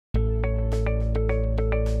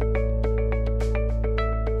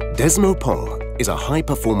Desmopol is a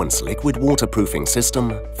high-performance liquid waterproofing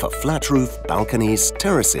system for flat roof, balconies,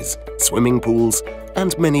 terraces, swimming pools,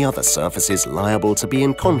 and many other surfaces liable to be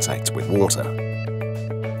in contact with water.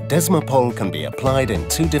 Desmopol can be applied in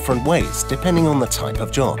two different ways depending on the type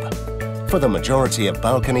of job. For the majority of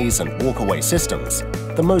balconies and walkway systems,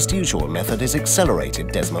 the most usual method is Accelerated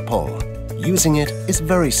Desmopol. Using it is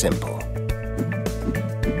very simple.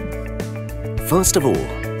 First of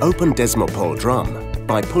all, open Desmopol drum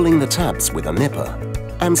by pulling the tabs with a nipper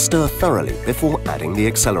and stir thoroughly before adding the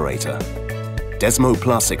accelerator. Desmo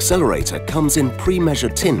Plus accelerator comes in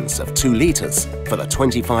pre-measured tins of 2 litres for the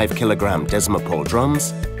 25 kg Desmopol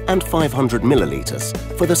drums and 500 millilitres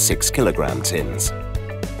for the 6 kg tins.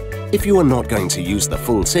 If you are not going to use the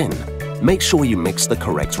full tin, make sure you mix the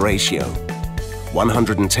correct ratio: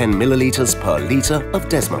 110 millilitres per litre of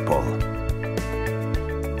Desmopol.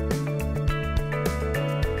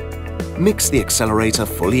 Mix the accelerator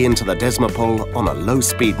fully into the Desmopol on a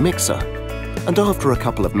low-speed mixer, and after a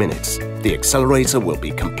couple of minutes, the accelerator will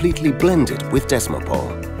be completely blended with Desmopol.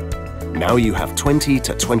 Now you have 20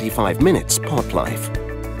 to 25 minutes pot life.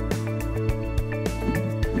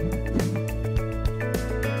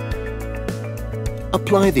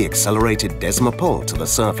 Apply the accelerated Desmopol to the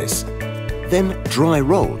surface. Then dry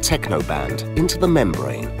roll Technoband into the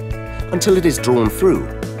membrane until it is drawn through,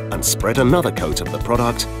 and spread another coat of the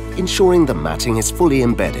product, ensuring the matting is fully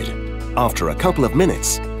embedded. After a couple of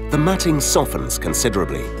minutes, the matting softens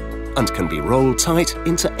considerably and can be rolled tight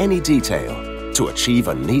into any detail to achieve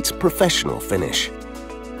a neat professional finish.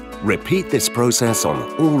 Repeat this process on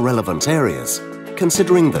all relevant areas,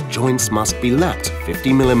 considering the joints must be lapped 50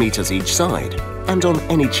 mm each side and on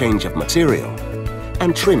any change of material,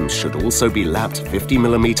 and trims should also be lapped 50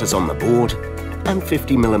 mm on the board and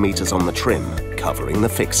 50 mm on the trim covering the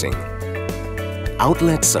fixing.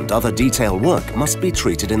 Outlets and other detail work must be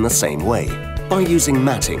treated in the same way, by using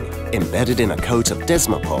matting embedded in a coat of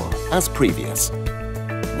Desmopol as previous.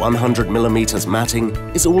 100 mm matting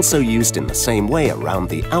is also used in the same way around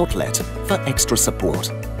the outlet for extra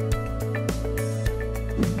support.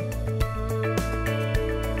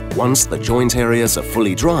 Once the joint areas are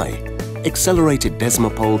fully dry, Accelerated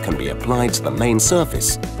Desmopol can be applied to the main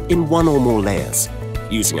surface in 1 or more layers,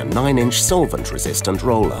 using a 9-inch solvent-resistant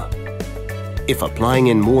roller. If applying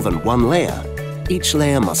in more than 1 layer, each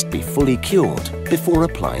layer must be fully cured before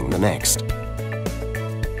applying the next.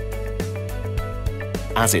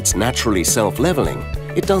 As it's naturally self-leveling,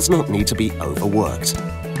 it does not need to be overworked.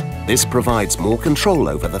 This provides more control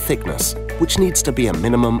over the thickness, which needs to be a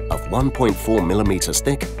minimum of 1.4 mm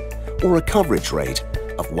thick or a coverage rate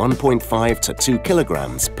of 1.5 to 2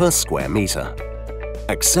 kg per square meter.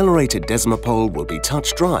 Accelerated Desmopol will be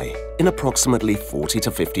touch dry in approximately 40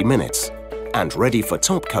 to 50 minutes and ready for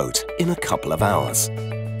top coat in a couple of hours.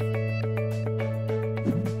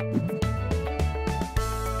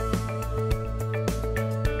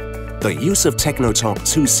 The use of Technotop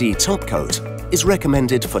 2C top coat is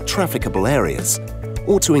recommended for trafficable areas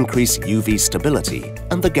or to increase UV stability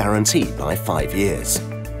and the guarantee by 5 years.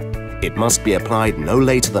 It must be applied no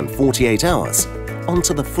later than 48 hours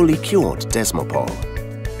onto the fully cured Desmopol.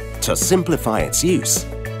 To simplify its use,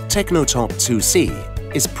 Technotop 2C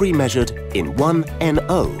is pre-measured in 1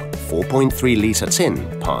 NO 4.3 litre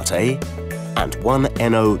tin Part A and 1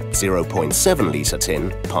 NO 0.7 litre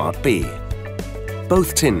tin Part B.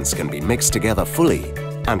 Both tins can be mixed together fully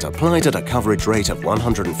and applied at a coverage rate of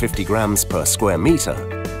 150 grams per square meter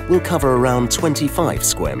will cover around 25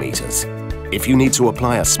 square meters. If you need to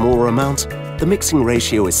apply a smaller amount, the mixing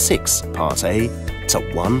ratio is 6 Part A to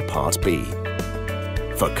 1 Part B.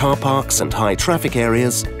 For car parks and high traffic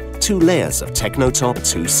areas, 2 layers of Technotop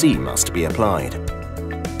 2C must be applied.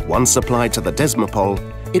 Once applied to the Desmopol,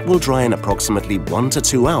 it will dry in approximately 1 to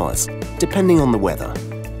 2 hours, depending on the weather,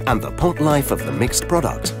 and the pot life of the mixed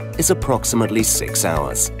product is approximately 6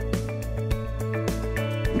 hours.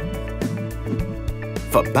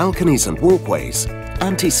 For balconies and walkways,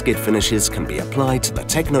 anti-skid finishes can be applied to the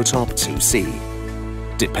Technotop 2C.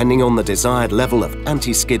 Depending on the desired level of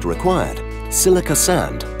anti-skid required, silica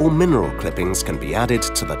sand or mineral clippings can be added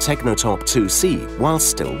to the Technotop 2C while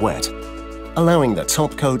still wet, allowing the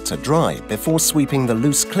top coat to dry before sweeping the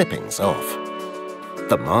loose clippings off.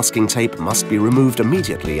 The masking tape must be removed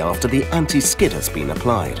immediately after the anti-skid has been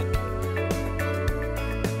applied.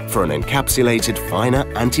 For an encapsulated finer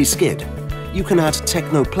anti-skid, you can add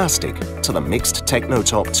Technoplastic to the mixed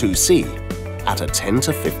Technotop 2C at a 10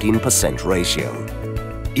 to 15% ratio.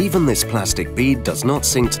 Even this plastic bead does not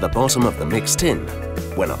sink to the bottom of the mixed tin.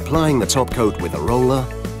 When applying the top coat with a roller,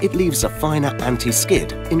 it leaves a finer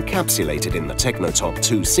anti-skid encapsulated in the Technotop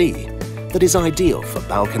 2C that is ideal for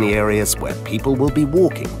balcony areas where people will be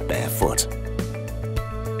walking barefoot.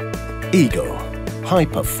 Eagle,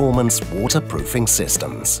 high-performance waterproofing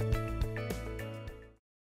systems.